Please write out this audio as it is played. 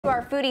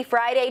Our Foodie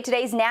Friday,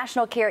 today's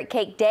National Carrot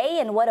Cake Day,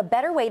 and what a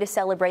better way to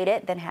celebrate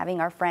it than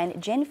having our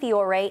friend Jen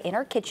Fiore in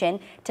our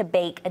kitchen to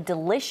bake a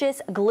delicious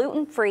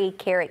gluten-free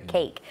carrot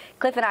cake.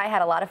 Cliff and I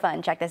had a lot of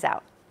fun. Check this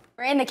out.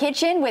 We're in the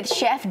kitchen with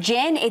Chef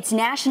Jen. It's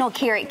National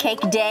Carrot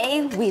Cake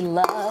Day. We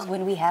love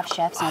when we have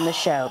chefs on the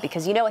show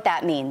because you know what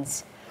that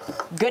means.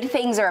 Good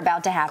things are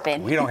about to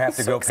happen. We don't have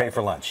to go pay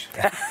for lunch.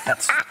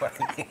 That's what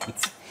it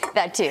means.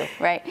 That too,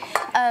 right?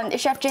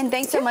 Chef Jen,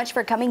 thanks so much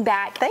for coming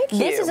back. Thank you.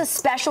 This is a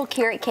special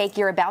carrot cake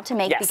you're about to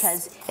make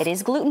because it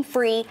is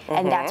gluten-free,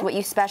 and that's what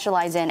you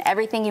specialize in.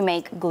 Everything you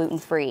make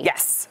gluten-free.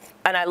 Yes,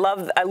 and I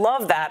love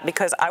that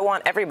because I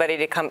want everybody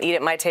to come eat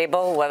at my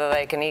table, whether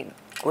they can eat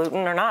gluten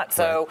or not.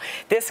 So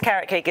this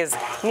carrot cake is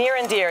near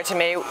and dear to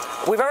me.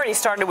 We've already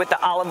started with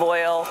the olive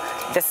oil.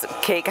 This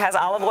cake has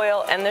olive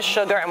oil and the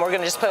sugar, and we're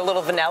going to just put a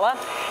little vanilla.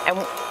 And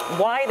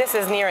why this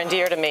is near and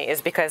dear to me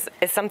is because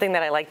it's something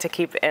that I like to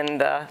keep in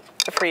the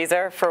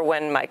freezer for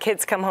when my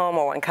kids come home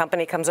or when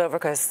company comes over,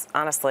 because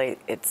honestly,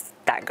 it's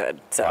that good.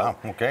 So, wow,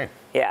 okay.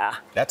 Yeah.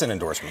 That's an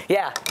endorsement.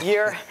 Yeah,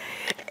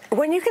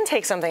 when you can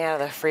take something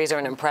out of the freezer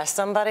and impress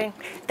somebody,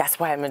 that's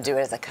why I'm going to do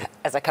it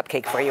as a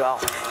cupcake for you all.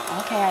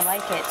 Okay, I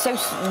like it. So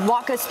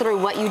walk us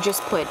through what you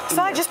just put.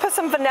 So I just put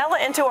some vanilla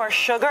into our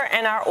sugar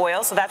and our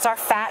oil, so that's our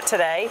fat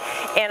today.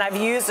 And I've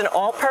used an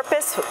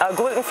all-purpose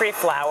gluten-free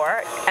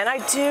flour. And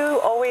I do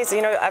always,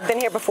 you know, I've been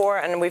here before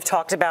and we've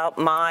talked about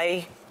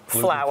my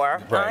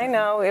flour. Right. I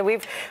know,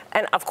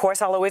 and of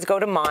course I'll always go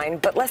to mine,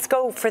 but let's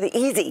go for the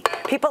easy.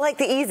 People like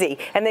the easy,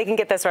 and they can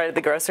get this right at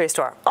the grocery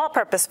store.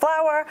 All-purpose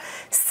flour,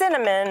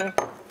 cinnamon,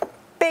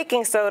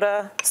 baking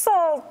soda,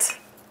 salt,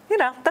 you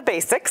know, the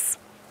basics.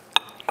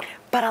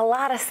 But a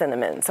lot of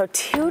cinnamon, so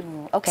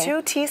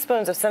two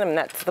teaspoons of cinnamon,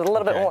 that's a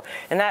little bit more,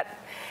 and that,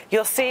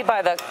 you'll see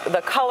by the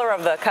color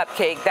of the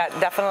cupcake, that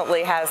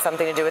definitely has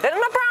something to do with it. And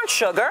a brown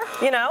sugar,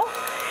 you know.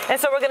 And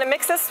so we're gonna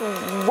mix this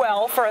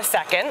well for a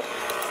second.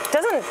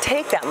 Doesn't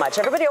take that much.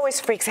 Everybody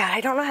always freaks out. I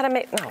don't know how to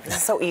make, no, this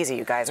is so easy,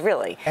 you guys,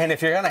 really. And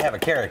if you're gonna have a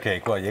carrot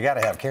cake, well, you gotta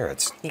have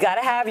carrots. You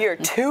gotta have your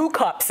 2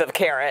 cups of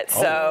carrots,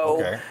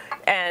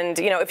 And,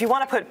 you know, if you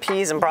want to put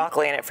peas and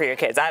broccoli in it for your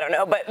kids, I don't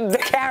know, but the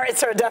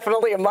carrots are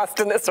definitely a must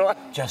in this one.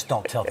 Just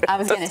don't tell them. I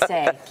was going to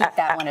say, keep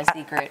that one a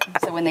secret.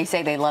 So when they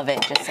say they love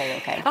it, just say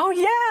okay. Oh,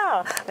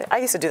 yeah. I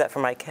used to do that for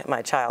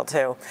my child,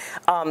 too.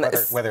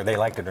 Whether they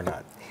liked it or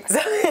not.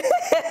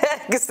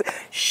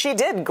 She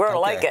did grow to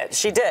like it.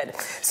 She did.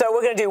 So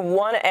we're going to do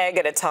 1 egg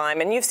at a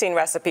time, and you've seen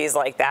recipes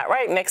like that,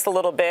 right? Mix a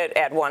little bit,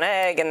 add 1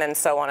 egg, and then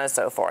so on and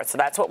so forth. So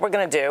that's what we're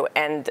going to do,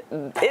 and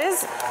it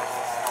is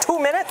 2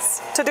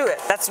 minutes to do it.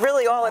 That's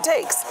really all it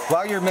takes.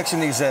 While you're mixing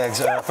these eggs,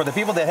 for the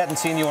people that hadn't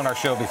seen you on our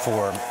show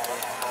before,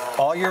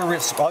 all your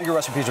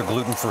recipes are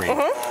gluten-free.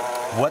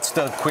 What's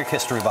the quick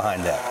history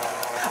behind that?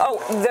 Oh,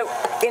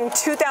 in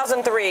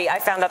 2003, I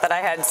found out that I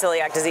had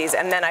celiac disease,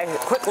 and then I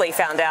quickly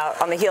found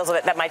out on the heels of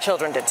it that my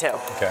children did too.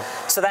 Okay.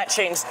 So that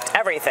changed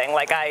everything.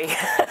 Like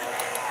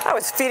I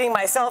was feeding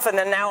myself, and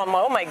then now I'm,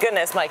 oh my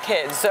goodness, my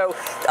kids. So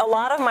a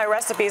lot of my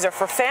recipes are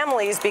for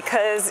families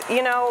because,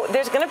 you know,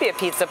 there's going to be a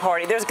pizza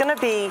party. There's going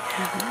to be,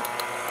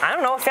 I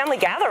don't know, a family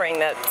gathering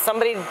that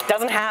somebody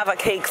doesn't have a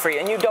cake for you,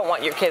 and you don't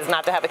want your kids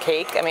not to have a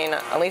cake. I mean,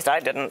 at least I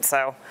didn't,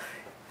 so.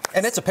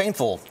 And it's a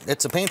painful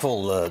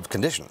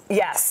condition.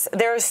 Yes,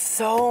 there's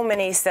so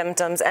many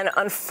symptoms, and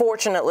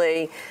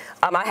unfortunately,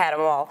 I had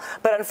them all,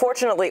 but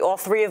unfortunately all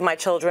 3 of my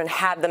children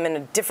had them in a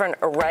different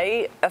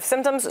array of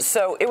symptoms,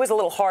 so it was a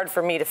little hard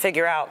for me to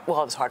figure out,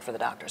 well, it was hard for the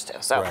doctors too.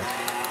 So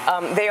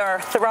they are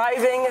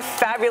thriving,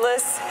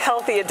 fabulous,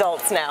 healthy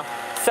adults now.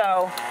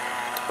 So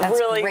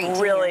that's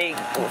really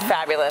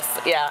fabulous,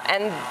 yeah.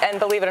 And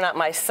believe it or not,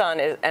 my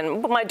son is,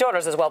 and my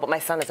daughters as well, but my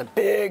son is a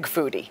big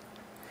foodie.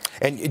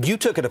 And you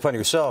took it upon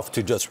yourself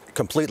to just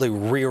completely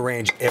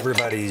rearrange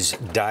everybody's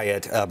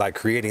diet by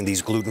creating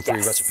these gluten-free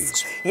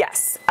recipes.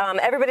 Yes.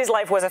 Everybody's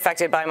life was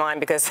affected by mine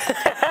because,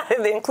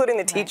 including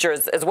the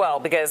teachers as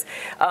well, because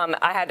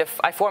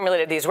I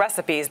formulated these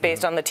recipes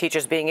based on the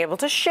teachers being able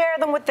to share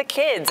them with the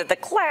kids at the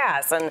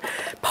class and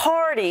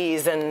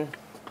parties and,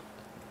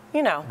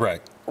 you know.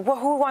 Right. Well,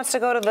 who wants to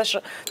go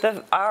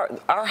to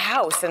our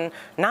house and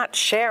not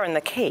share in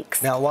the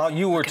cakes? Now, while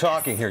you were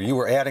talking here, you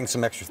were adding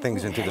some extra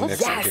things into the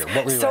mixer here.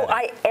 What were you adding?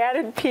 I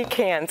added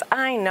pecans.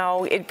 I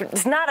know.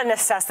 It's not a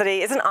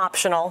necessity. It's an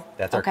optional.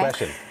 That's our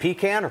question.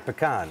 Pecan or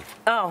pecan?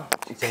 Oh.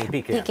 She's saying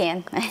pecan.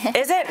 Pecan.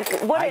 Is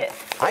it?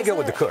 I go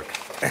with the cook.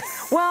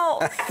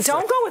 Well,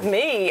 don't go with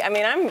me. I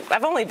mean,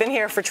 I've only been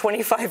here for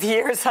 25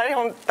 years. I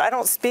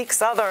don't speak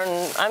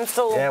Southern. I'm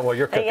still well,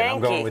 you're cooking. Yankee.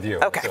 I'm going with you.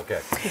 Okay. It's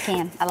okay.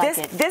 Pecan. I like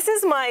it. This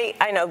is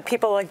I know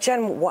people are like,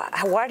 Jen,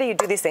 why do you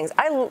do these things?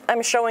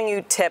 I'm showing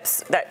you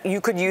tips that you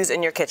could use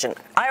in your kitchen.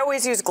 I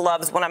always use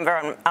gloves when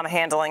I'm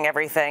handling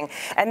everything.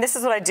 And this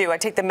is what I do. I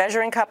take the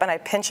measuring cup and I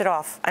pinch it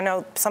off. I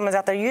know someone's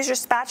out there, use your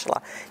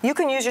spatula. You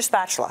can use your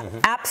spatula.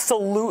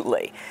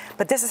 Absolutely.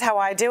 But this is how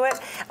I do it.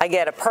 I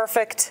get a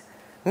perfect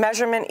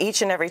measurement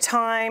each and every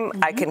time.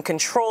 I can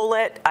control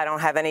it. I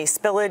don't have any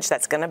spillage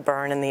that's going to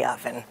burn in the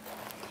oven.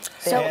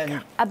 So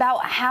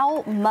about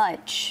how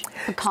much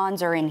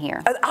pecans are in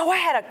here? Oh, I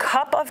had a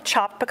cup of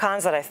chopped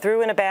pecans that I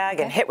threw in a bag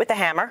and hit with a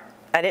hammer.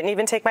 I didn't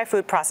even take my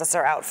food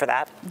processor out for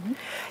that.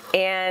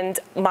 And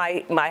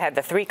I had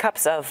the 3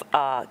 cups of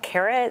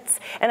carrots,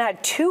 and I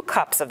had 2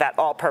 cups of that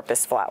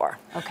all-purpose flour.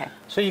 Okay.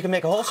 So you can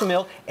make a wholesome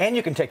meal, and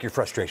you can take your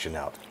frustration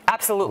out.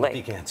 Absolutely.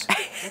 With pecans.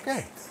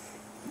 Okay.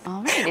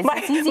 All right. Is My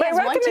this easy as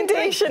 1, 2, 3?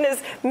 recommendation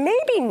is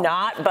maybe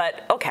not,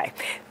 but okay.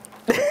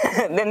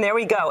 Then there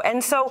we go.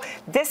 And so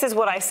this is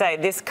what I say.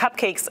 These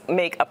cupcakes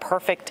make a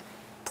perfect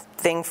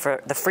thing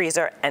for the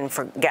freezer and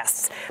for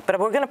guests. But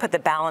we're going to put the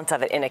balance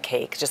of it in a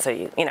cake, just so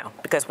you know,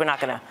 because we're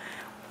going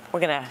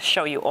to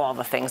show you all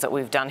the things that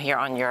we've done here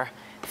on your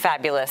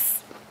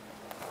fabulous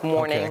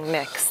morning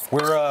mix.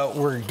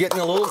 We're getting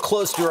a little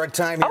close to our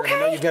time here. Okay. I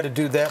know you've got to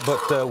do that,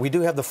 but we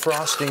do have the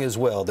frosting as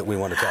well that we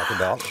want to talk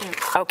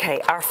about. Okay,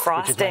 our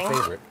frosting. Which is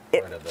my favorite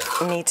part of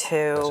the me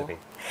too. recipe.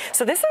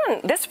 So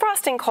this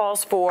frosting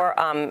calls for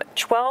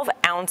 12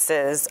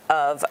 ounces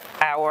of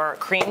our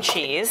cream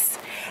cheese,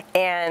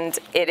 and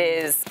it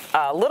is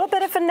a little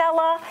bit of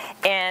vanilla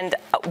and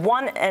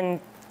 1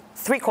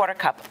 3/4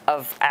 cup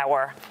of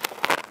our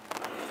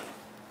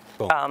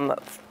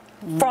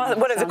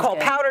what is it called?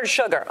 Good. Powdered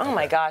sugar. Oh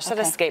my gosh, that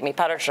escaped me.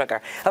 Powdered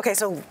sugar. Okay,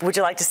 so would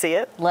you like to see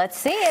it? Let's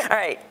see it. All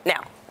right,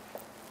 now.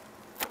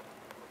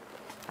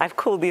 I've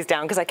cooled these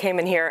down because I came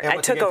in here. And I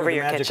once took again, over for the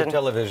your magic of kitchen.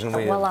 television,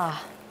 we Voila.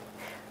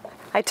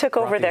 I took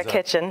over their these up.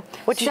 kitchen.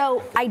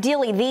 So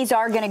ideally, these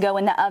are going to go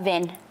in the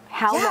oven.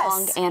 How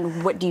Yes. long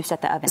and what do you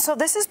set the oven? So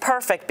this is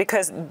perfect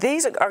because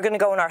these are going to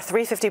go in our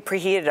 350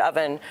 preheated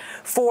oven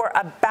for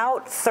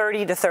about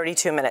 30 to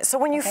 32 minutes. So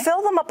when you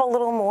fill them up a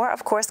little more,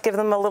 of course, give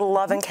them a little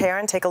love and care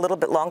and take a little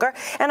bit longer.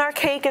 And our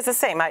cake is the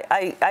same.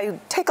 I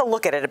take a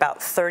look at it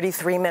about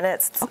 33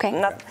 minutes.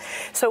 Okay.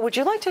 So would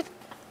you like to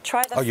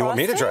try the frosting? you want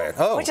me to try it?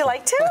 Oh. Would you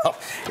like to? Well,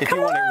 if Come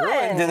you want it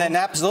ruined, on. then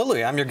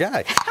absolutely, I'm your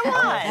guy. Come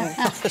on.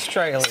 Let's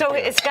try it. So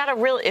it's got a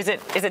real, is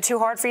it too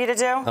hard for you to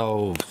do?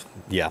 Oh,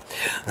 yeah.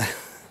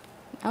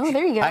 Oh,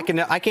 there you go.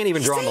 I can't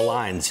even draw on the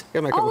lines. Oh,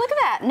 look at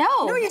that.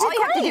 No. No, you did all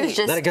you have to do great. is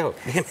just Let it go.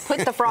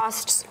 put the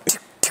frost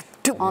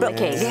on the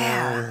cake.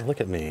 Yeah.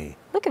 Look at me.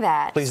 Look at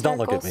that. Please don't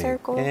look at me.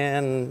 Circle.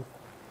 And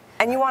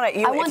And you want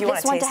to, I want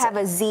this one to have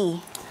a Z.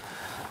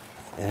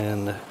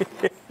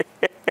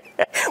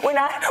 We're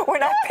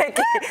not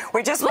picky.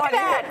 We just Look want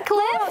at that,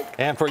 Cliff.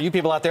 and for you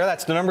people out there,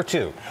 that's the number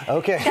 2.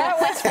 Okay. That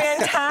was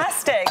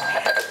fantastic.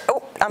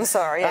 Oh, I'm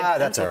sorry.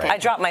 That's all right. I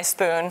dropped my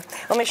spoon.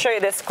 Let me show you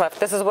this, Cliff.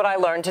 This is what I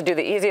learned to do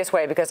the easiest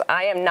way because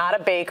I am not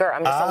a baker.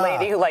 I'm just a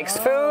lady who likes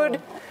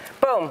food.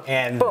 Boom.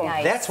 And boom.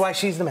 Nice. that's why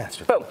she's the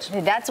master. Boom.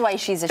 That's why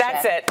she's a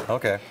chef. That's it.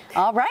 Okay.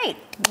 All right.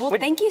 Well,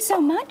 thank you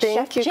so much, Thank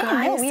Chef you, Jen.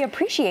 guys. No, we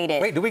appreciate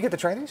it. Wait, do we get to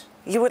try these?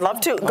 You would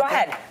love to. Go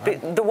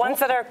ahead. The ones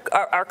that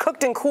are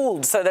cooked and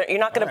cooled so that you're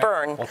not going to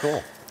burn. Well,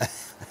 cool.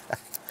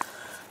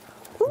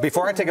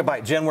 Before I take a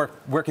bite, Jen,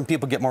 where can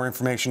people get more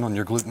information on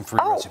your gluten-free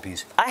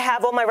recipes? I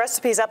have all my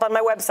recipes up on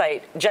my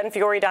website,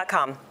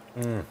 jenfiore.com.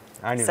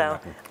 I knew So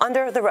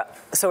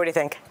so what do you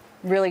think?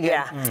 Really good.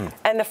 Yeah.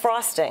 And the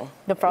frosting.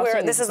 The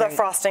frosting This is is the great.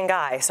 frosting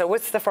guy. So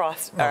what's the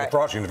frost? Oh, the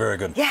frosting is very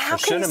good. Yeah, how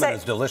the can you cinnamon say-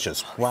 is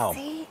delicious. Wow.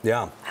 See?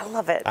 Yeah. I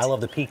love it. I love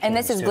the pecans. And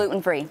this is too.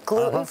 gluten-free.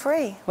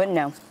 Gluten-free. Wouldn't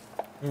know.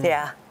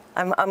 Yeah.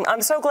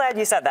 I'm so glad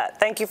you said that.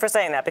 Thank you for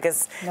saying that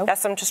because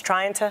I'm just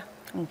trying to.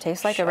 It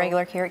tastes like a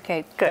regular carrot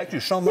cake. Good. Thank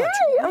you so much.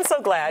 Yay, I'm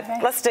so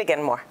glad. Let's dig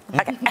in more.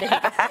 Okay.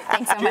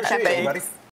 Thanks so much, Cheers, Chef Jen. everybody.